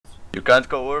You can't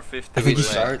go over 50. Do we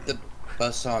start the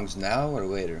bus songs now or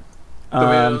later? Go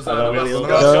round and round,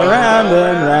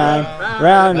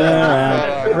 round and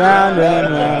round, round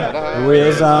and round. The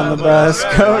wheels on the bus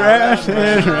go round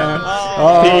and round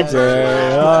all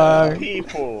day long.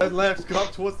 People. Turn left, go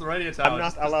up towards the radio tower. I'm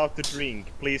not allowed to drink.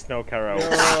 Please no karaoke.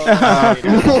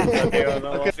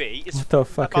 What the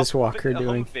fuck is Walker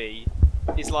doing?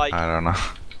 Is like I don't know.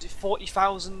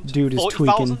 $40,000. Dude is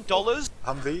tweaking.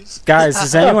 Humvees? Guys,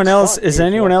 is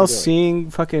anyone else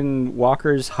seeing fucking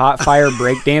Walker's hot fire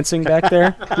breakdancing back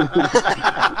there?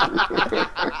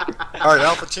 All right,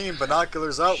 Alpha Team,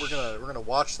 binoculars out. We're gonna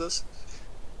watch this.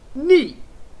 Neat.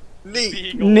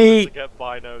 Neat. Get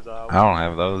binos out. I don't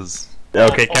have those.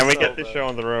 Okay, can we get this show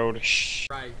on the road? Shh.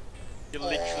 Right. You're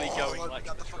literally going like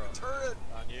got the fucking turret.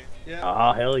 aren't you? Yeah.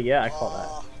 Oh, hell yeah, I call that.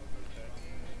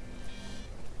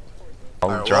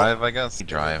 I'll drive, I guess.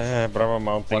 Drive. Bravo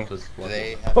mounting.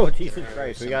 Oh, Jesus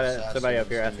Christ, we got somebody up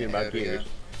here asking about gears.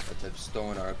 That have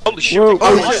stolen our Holy shit! Whoa.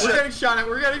 Oh shit, we're getting shot at,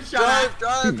 we're getting shot at!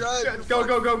 Drive! Go,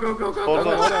 go, go, go, go, go, Hold go,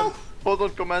 on, go! hold on,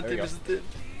 command team isn't in.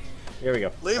 Here we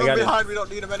go. Leave I him got it. behind, we don't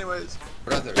need him anyways.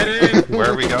 brother. Get in! Where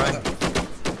are we going?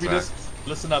 We just,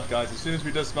 listen up guys, as soon as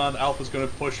we dismount, Alpha's gonna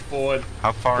push forward.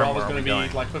 How far Bravo's are gonna we be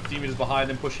going? like 15 meters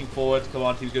behind him, pushing forward.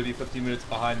 Command team's gonna be 15 minutes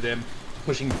behind him,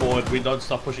 pushing forward. We don't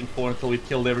stop pushing forward until we've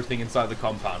killed everything inside the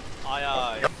compound. Aye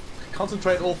aye.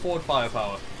 Concentrate all forward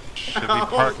firepower. Should we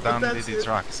park down these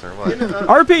rocks or what?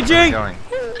 RPG! Going.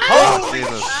 Oh,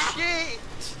 Jesus. shit!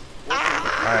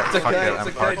 Alright, It's fuck okay, it, it's I'm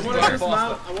okay. parking I here.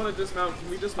 wanna dismount. Can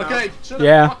we dismount? Okay, shut up.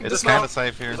 Yeah. Fucking It's dismount. kinda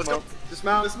safe here. Let's go.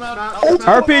 Dismount.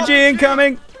 RPG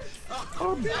incoming!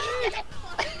 Where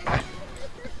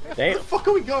Damn. the fuck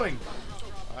are we going?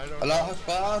 Allah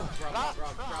Akbar.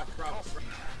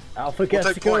 Alpha We'll gets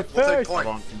take to go point, we'll take first.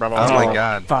 point. Bravo. Oh my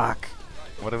god. Fuck.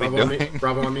 What are we Bravo on me. doing?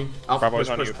 Bravo on me. Alpha, Bravo's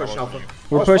on push, you, push, push, Bravo's Alpha. on you.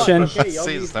 We're Oh, fuck, pushing. okay, y'all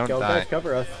Please need- don't y'all die. guys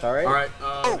cover us, alright?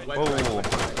 Oh. Alright, wait, Whoa.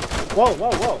 Whoa,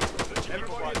 whoa, whoa. Hit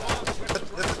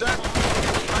the deck.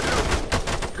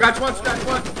 Scratch one, scratch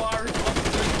one.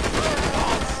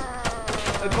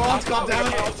 Advance, calm down.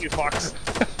 You fucks.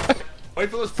 Wait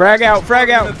for this. Frag out, frag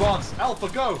out. Advance. Alpha,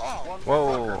 go.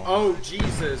 Whoa. Oh,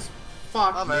 Jesus.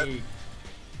 Fuck I'm me.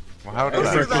 Well, how did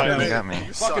Don't do that that, got me? You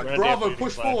Fuck suck. it, Bravo,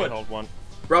 push forward. Hold one.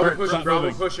 Bravo Alright, pushing, stop Bravo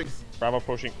moving. pushing. Bravo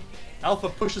pushing. Alpha,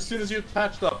 push as soon as you're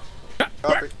patched up.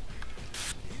 Copy.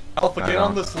 Alpha, get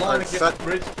on this line and get Set. the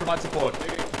bridge to provide support.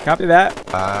 Copy that.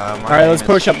 Alright, let's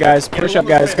push up, guys. Get Push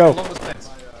along up, this guys. fence, Go. along this fence.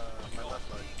 My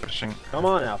left leg. Pushing. Come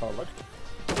on, Alpha. Let's...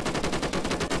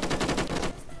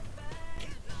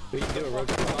 We can do a road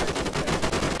trip.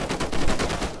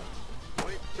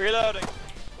 Reloading.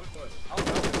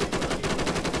 Alright,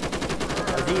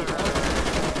 Alpha, move up.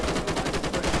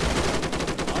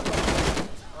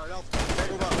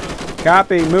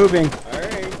 Copy, moving.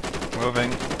 Alright.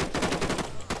 Moving.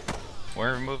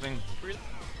 We're moving.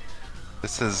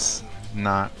 This is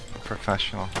not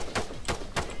professional.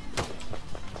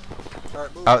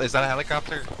 Alright, move. Oh, is that a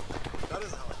helicopter? That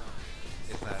is a helicopter.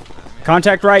 Is that enemy?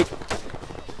 Contact right.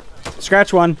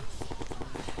 Scratch one.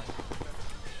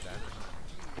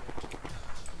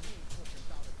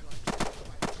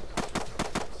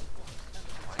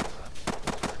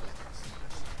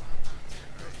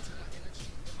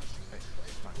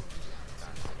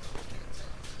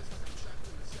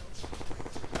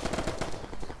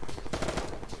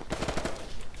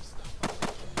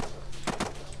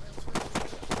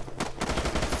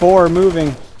 Four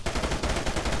moving.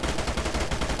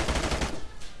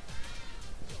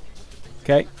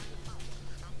 Okay.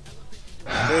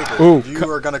 David, Ooh, you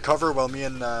are gonna cover while me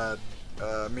and Yeah,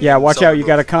 and watch Zelda out. You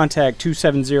got a move. contact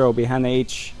 270 behind the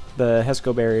the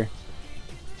HESCO barrier.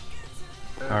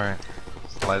 Alright.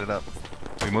 Light it up.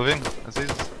 We moving,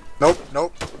 Aziz? Nope,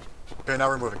 nope. Okay, now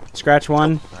we're moving. Scratch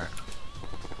one. Alright.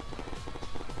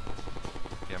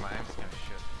 Yeah, my aim's kinda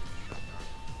shit.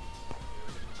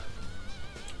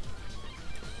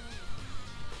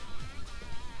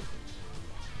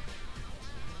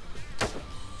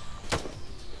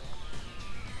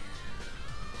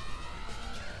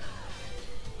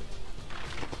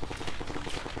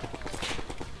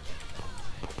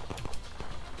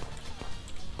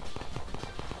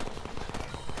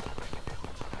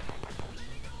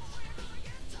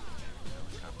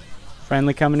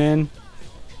 Friendly coming in.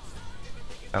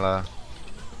 Hello.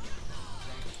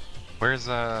 Where's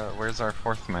our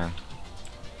fourth man?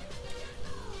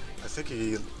 I think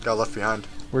he got left behind.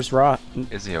 Where's Roth?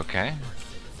 Is he okay?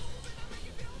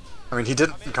 I mean, he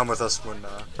didn't come with us when,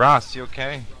 Ross, you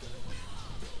okay?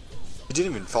 he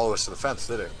didn't even follow us to the fence,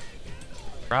 did he?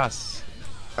 Ross.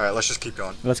 Alright, let's just keep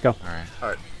going. Let's go. Alright.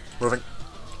 Alright, moving.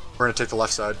 We're gonna take the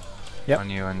left side. Yep. On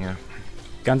you, on you.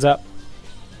 Guns up.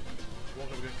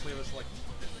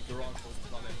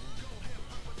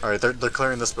 Alright, they're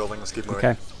clearing this building. Let's keep moving.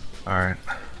 Okay. Alright.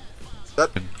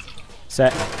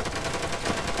 Set.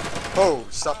 Oh,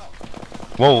 stop.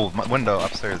 Whoa, my window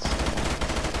upstairs.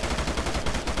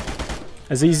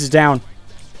 Aziz is down.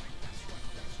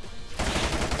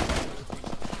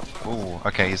 Ooh,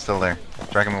 okay, he's still there.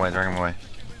 Drag him away, drag him away.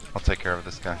 I'll take care of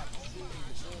this guy.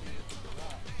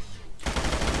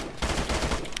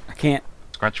 I can't.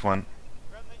 Scratch one.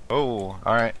 Oh,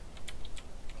 alright.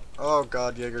 Oh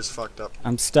god, Jaeger's fucked up.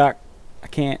 I'm stuck. I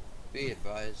can't. Be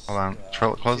advised. Hold on.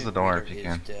 Close the door if you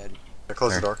can. Dead. Yeah,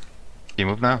 close the There. door. Can you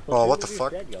move now? Oh, what the Walker's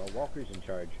fuck? dead, y'all. Walker's in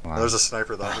charge. Hold on. There's a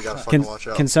sniper though. We gotta fucking Can watch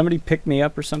out. can somebody pick me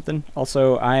up or something?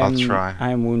 Also, I am. I'll try. I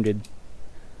am wounded.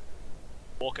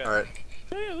 Walker. Alright.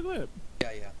 Yeah, look at that.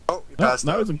 Yeah, yeah. Oh, you Oh, passed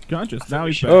now out. he's unconscious. I think Now we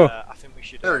he's should, back. Oh. I think we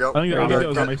should. There we go. I think There we that go.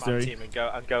 was go a to nice my theory. team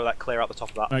and go like clear out the top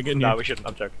of that. Alright, get in No, here. we shouldn't.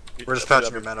 I'm joking. We're just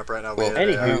patching your men up right now. We Well, had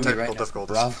anywho, technical right now,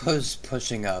 difficulties. Bravo's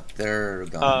pushing up. They're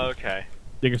gone. Oh, okay.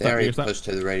 Digger, stop, They already digger, stop. pushed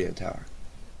to the radio tower.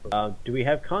 Do we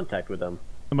have contact with them?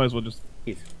 I might as well just.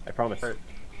 Please, I promise. Alright.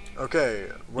 Okay,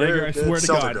 where Jaeger, I did swear to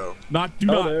Selder God. go? Do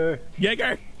not. There.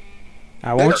 Jaeger!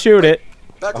 I won't shoot it.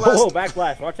 Back Oh, last. back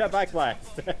blast. Watch that back blast.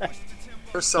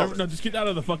 Where's No, Selder? no, just get out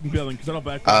of the fucking building because I don't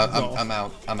back blast at all. I'm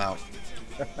out. I'm out.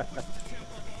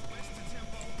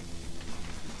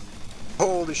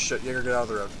 Holy shit, Jaeger, get out of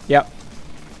the road. Yep.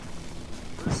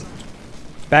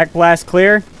 Back blast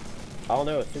clear. I don't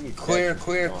know. Assume he's Clear, dead.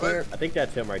 clear, Oh, clear. I think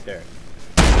that's him right there.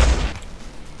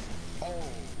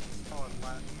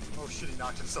 Oh shit, he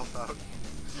knocked himself out.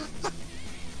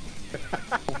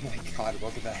 Oh my god,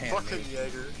 look at that hand. Fucking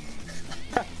Jaeger.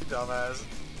 You dumbass.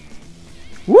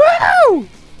 Woo!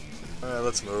 Alright,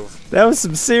 let's move. That was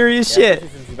some serious Yeah, shit.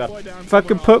 this is about- Boy down, Fucking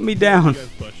come on. put me down. You guys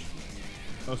push.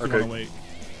 Oh, so Okay. you wanna wait.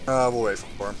 We'll wait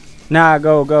for him. Nah,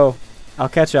 go. I'll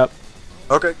catch up.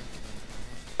 Okay.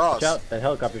 Oh, Watch out, that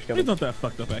helicopter's He's coming. not that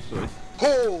fucked up, actually.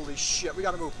 holy shit, we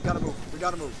gotta move. We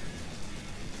gotta move.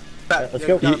 Let's Yeah,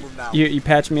 go. we gotta move now. You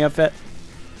patch me up, Vet?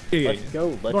 Yeah, yeah, Let's yeah. go.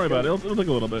 Let's Don't worry go. about it. It'll take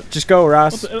a little bit. Just go,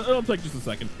 Ross. It'll take just a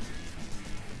second.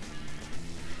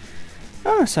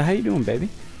 Oh, so how you doing, baby?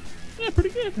 Yeah, pretty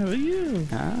good. How are you?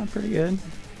 Ah, pretty good.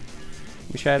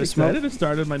 Wish I had a smoke. Excited to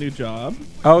started my new job.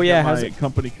 Oh yeah, Got how's my it?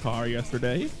 company car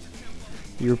yesterday.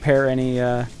 You repair any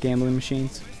gambling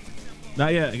machines?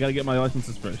 Not yet. I gotta get my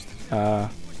licenses first.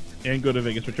 And go to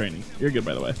Vegas for training. You're good,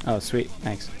 by the way. Oh sweet,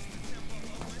 thanks.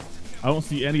 I won't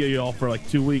see any of y'all for like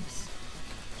 2 weeks.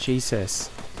 Jesus.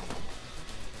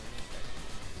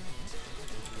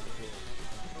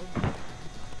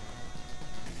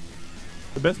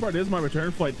 The best part is my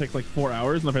return flight takes like 4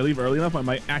 hours, and if I leave early enough, I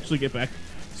might actually get back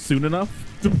soon enough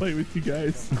to play with you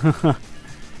guys.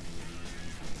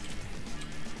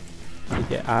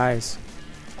 Get eyes.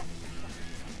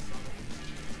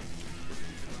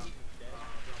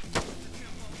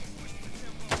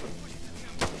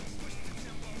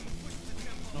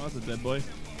 Oh, that's a dead boy.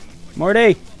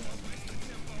 Morty!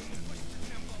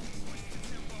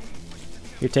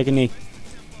 You're taking knee.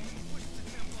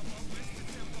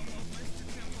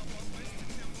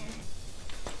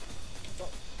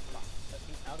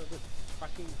 Out of this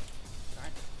fucking.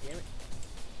 God damn it.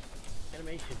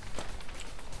 Animation.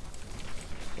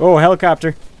 Oh,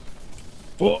 helicopter.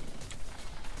 Oh,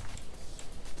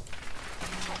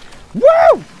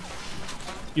 Woo!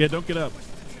 yeah, don't get up.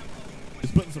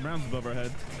 He's putting some rounds above our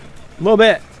head. A little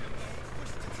bit.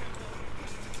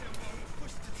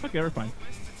 Okay, we're fine.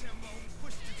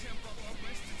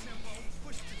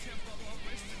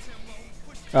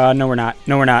 No, we're not.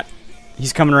 No, we're not.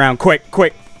 He's coming around. Quick.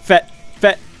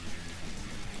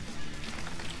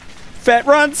 Fet,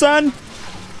 run, son!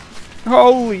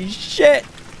 Holy shit!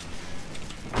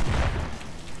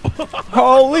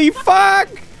 Holy fuck!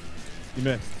 You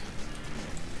missed.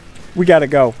 We gotta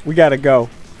go.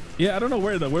 Yeah, I don't know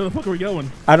where though. Where the fuck are we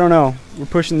going? I don't know. We're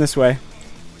pushing this way.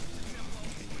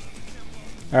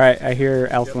 Alright, I hear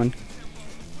Althwin.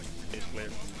 It's clear.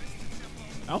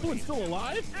 Alpha's still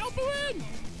alive? Alpha!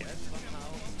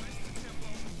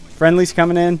 Friendly's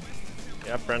coming in.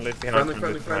 Yeah, friendly behind.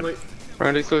 Friendly.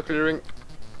 Friendly's still clearing.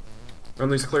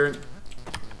 Friendly's clearing.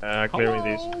 Clearing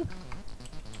these. Hello?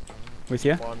 With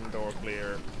you. One door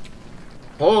clear.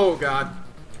 Oh god.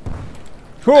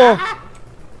 Cool.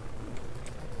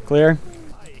 Clear.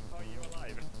 Hi, are you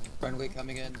alive? Friendly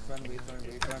coming in. Friendly.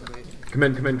 Come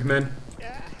in.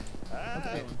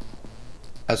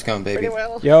 How's it going, baby? Pretty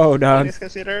well. Yo, All dog. things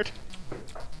considered.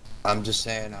 I'm just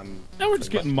saying, I'm. Now we're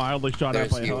just getting mildly shot at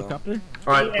There's by a you. helicopter.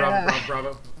 Alright,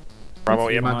 Bravo. Bravo,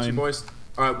 yeah. Mine. Two boys.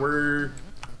 Alright, we're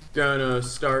gonna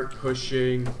start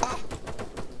pushing.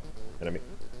 Enemy.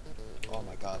 Oh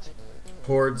my god.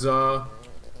 Towards,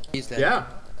 He's dead. yeah.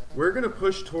 We're gonna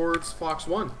push towards Fox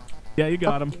 1. Yeah, you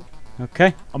got him.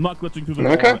 Okay. I'm not glitching through the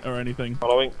Okay. wall or anything.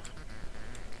 Following.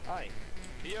 Hi.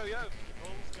 Yo,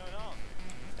 what's going on?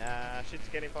 Shit's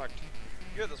getting fucked.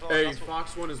 Good as well. Hey, That's what...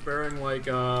 Fox 1 is bearing like,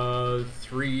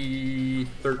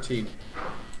 313.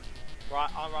 Right,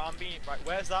 I'm being... Right,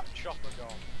 where's that chopper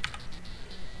gone?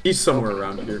 He's somewhere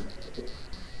around here.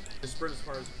 Just sprint as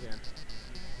far as you can.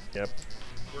 Yep.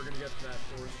 We're gonna get to that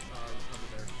force, recover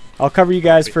there. I'll cover you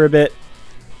guys for a bit.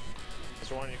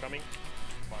 Mr. One, you coming?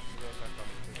 Fuck, you guys are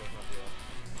coming. You guys not here.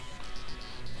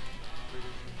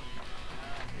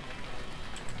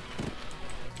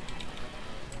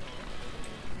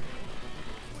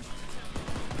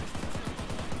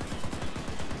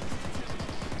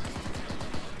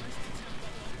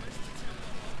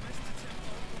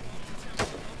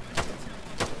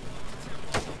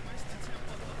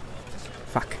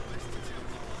 Fuck.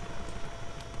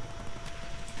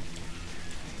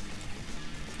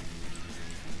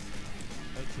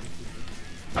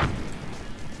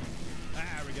 There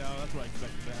we go. That's what I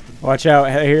expected to happen. Watch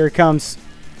out. Here it comes.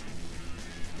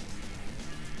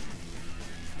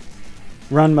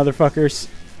 Run, motherfuckers.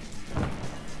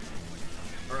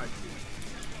 Alright.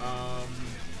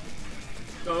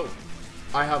 Oh.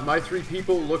 I have my 3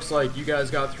 people. Looks like you guys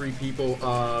got 3 people.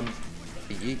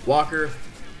 Walker,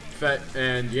 Fett,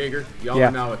 and Jaeger. Y'all Yeah.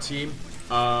 are now a team.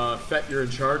 Fett, you're in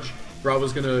charge.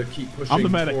 Bravo's gonna keep pushing I'm the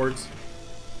medic. towards...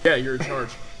 Yeah, you're in charge.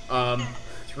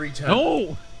 310.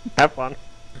 No! Have fun.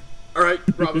 Alright,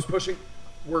 Bravo's pushing.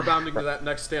 We're bounding to that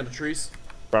next stand of trees.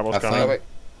 Bravo's Have coming. fun. Wait.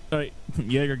 Alright,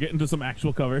 Jaeger, get into some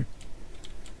actual cover.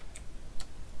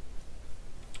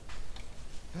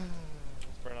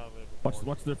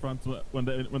 Watch their fronts. When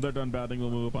they're done bounding,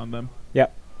 we'll move up on them.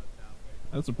 Yep.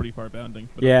 That's some pretty far bounding.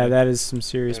 But Yeah, okay. that is some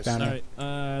serious Yes. bounding.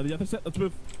 Alright, the other set, let's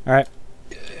move. Alright.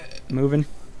 Moving.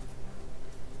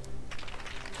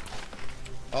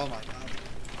 Oh my god.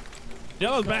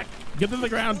 Yellow's back. Get to the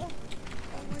ground.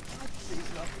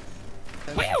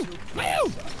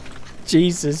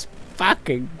 Jesus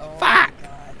fucking Oh fuck. my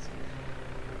god.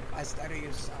 I started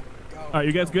your son. Go. Alright,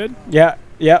 you guys good? Yeah,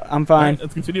 yeah, I'm fine. Alright,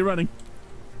 let's continue running.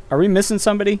 Are we missing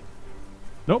somebody?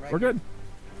 Nope, we're good.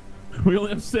 We only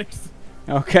have 6.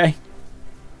 Okay.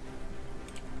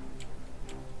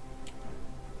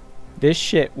 This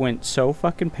shit went so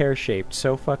fucking pear-shaped,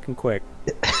 so fucking quick.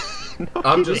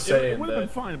 I'm just It saying would have been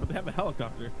that fine, but they have a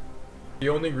helicopter. the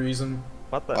only reason...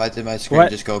 What the? Why did my screen What?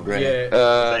 just go gray?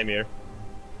 Yeah, Same here.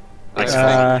 Just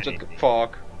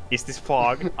fog. Is this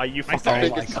fog? Are you I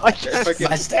fucking... think Oh my it's fucking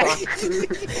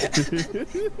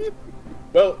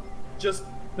well, just...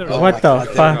 There Oh What my the God,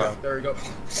 fuck? There we go.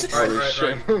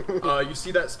 Alright. You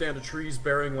see that stand of trees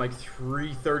bearing like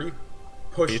 330?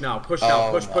 Push now, push now,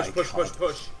 Oh push, push, my push, push, God.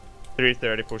 push.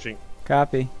 330 pushing.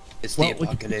 Copy. It's Well, the we-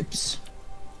 apocalypse.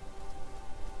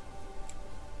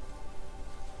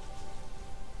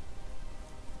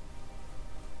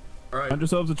 Alright, Find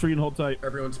yourselves a tree and hold tight.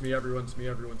 everyone to me, everyone to me,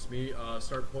 everyone to me.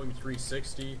 Start pulling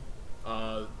 360.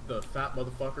 The fat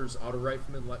motherfuckers, auto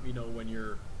rifleman, let me know when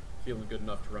you're feeling good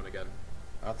enough to run again.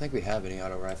 I don't think we have any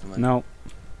auto riflemen. No,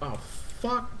 Oh,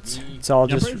 fuck me. it's all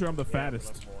Yeah, I'm just... pretty sure I'm the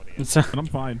fattest, It's, and I'm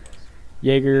fine.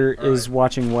 Jaeger All is right.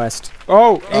 watching west.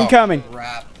 Oh, Oh, incoming!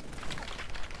 crap.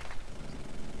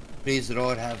 Please,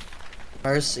 Lord, have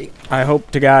mercy. I hope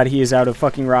to God he is out of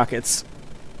fucking rockets.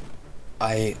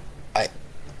 I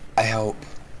hope.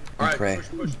 I Alright, pray. push,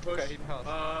 push, push. Okay, he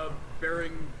passed.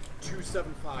 Bearing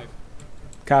 275.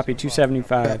 Copy,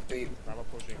 275. Bravo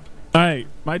pushing. Alright,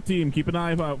 my team, keep an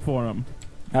eye out for them.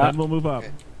 Ah. Then we'll move up.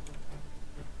 Okay.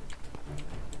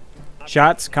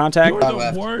 Shots, contact. You're Right the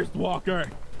left. worst, Walker.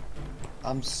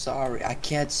 I'm sorry, I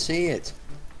can't see it.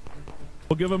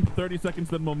 We'll give them 30 seconds,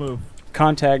 then we'll move.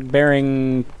 Contact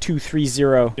bearing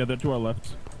 230. Yeah, they're to our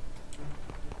left.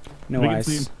 No we can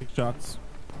see eyes. them take shots.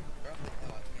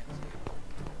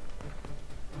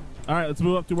 Alright, let's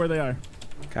move up to where they are.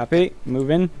 Copy. Move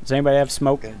in. Does anybody have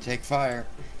smoke? Gonna take fire.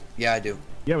 Yeah, I do.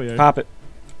 Yeah, we are. Pop it.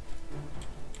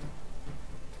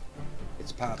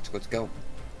 It's popped. Let's go.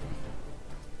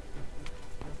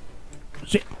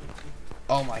 Shit.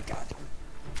 Oh my god.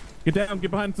 Get down,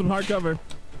 get behind some hard cover.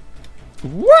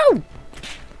 Woo!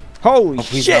 Holy Oh,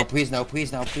 please shit! no, please no,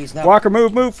 please no, please no. Walker,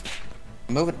 move, move!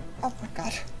 Move it. Oh my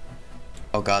god.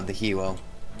 Oh god, the hero.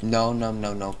 No, no,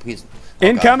 no, no, please. Oh,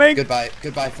 Incoming! God. Goodbye,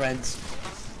 goodbye, friends.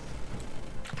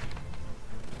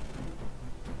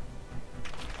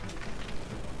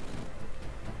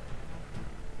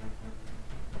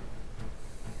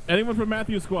 Anyone from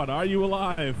Matthew's squad, are you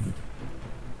alive?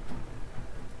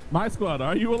 My squad,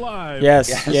 are you alive? Yes,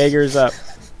 Yes. Jaeger's up.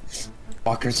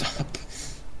 Walker's up.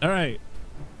 Alright.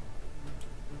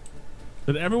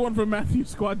 Did everyone from Matthew's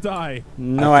squad die?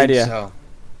 No I idea. think so.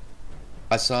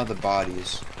 I saw the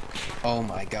bodies. Oh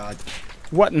my god.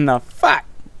 What in the fuck?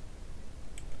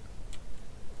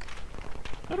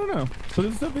 I don't know. So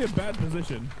this is definitely a bad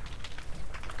position.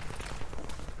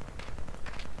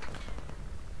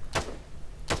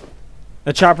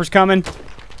 The chopper's coming.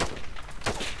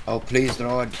 Oh, please,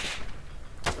 Lord.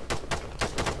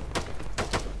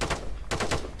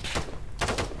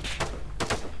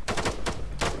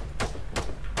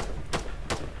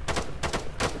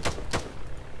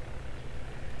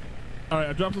 Alright,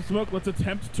 I dropped some smoke. Let's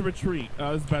attempt to retreat.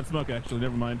 This is bad smoke, actually.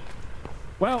 Never mind.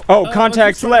 Well, Oh, let's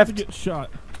contacts just try not to left. Get shot.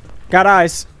 Got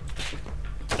eyes.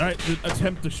 Alright,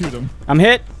 attempt to shoot him. I'm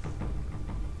hit.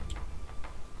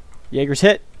 Jaeger's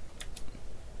hit.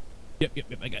 Yep,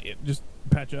 I got you. Just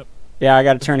patch up. Yeah, I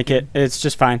got a tourniquet. It's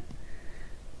just fine.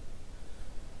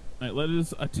 Alright, let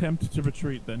us attempt to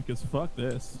retreat then, because fuck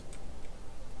this.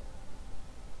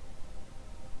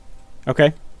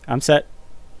 Okay, I'm set.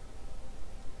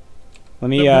 Let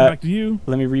me back to you.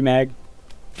 let me remag.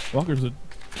 Walker's a...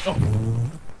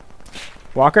 Oh.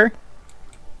 Walker?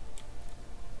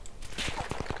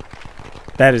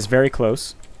 That is very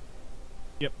close.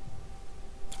 Yep.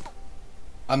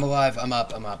 I'm alive. I'm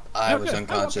up. I was Okay,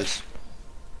 unconscious.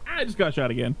 I just got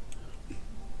shot again.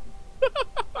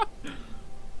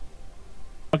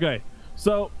 Okay,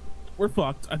 so we're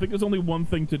fucked. I think there's only one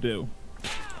thing to do.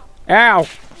 Ow!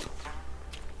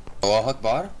 Allah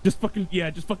Akbar? Just fucking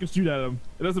shoot at him.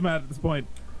 It doesn't matter at this point.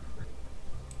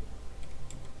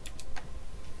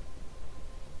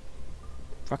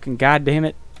 Fucking goddamn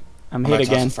it! I'm hit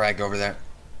again. Toss a frag over there.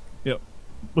 Yep.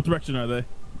 What direction are they?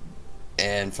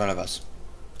 In front of us.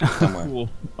 Somewhere. Cool.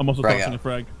 I'm also Frag tossing out. a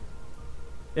frag.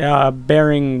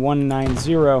 Bearing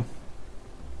 190.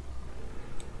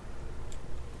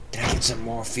 Can I get some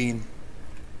morphine?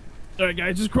 Alright,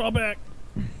 guys, just crawl back.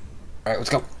 Alright, let's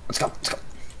go.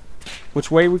 Which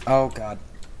way we? Oh god.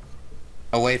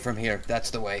 Away from here. That's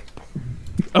the way.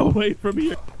 Away from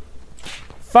here.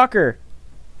 Fucker!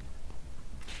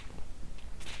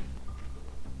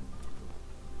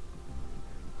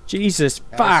 Jesus,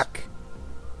 fuck!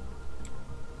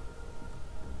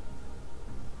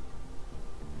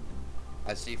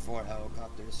 I see 4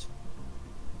 helicopters.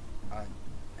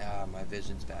 My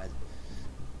vision's bad.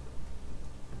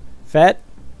 Fett?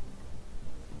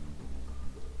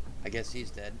 I guess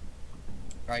he's dead.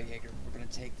 Alright, Jaeger, we're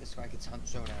gonna take this like it's Hunt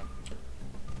Showdown.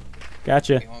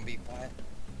 Gotcha. We gonna be quiet,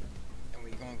 and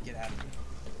we gonna get out of here.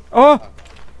 Oh!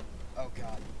 Oh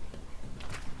god.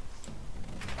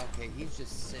 Okay, he's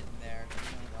just sitting there. You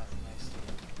know what? Nice.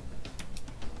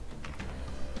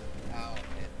 Ow,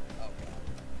 oh god.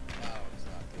 No, it's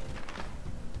not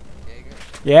good. Jaeger?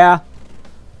 Yeah.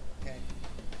 Okay.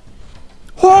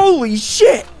 Holy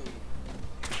shit!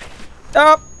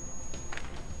 Up!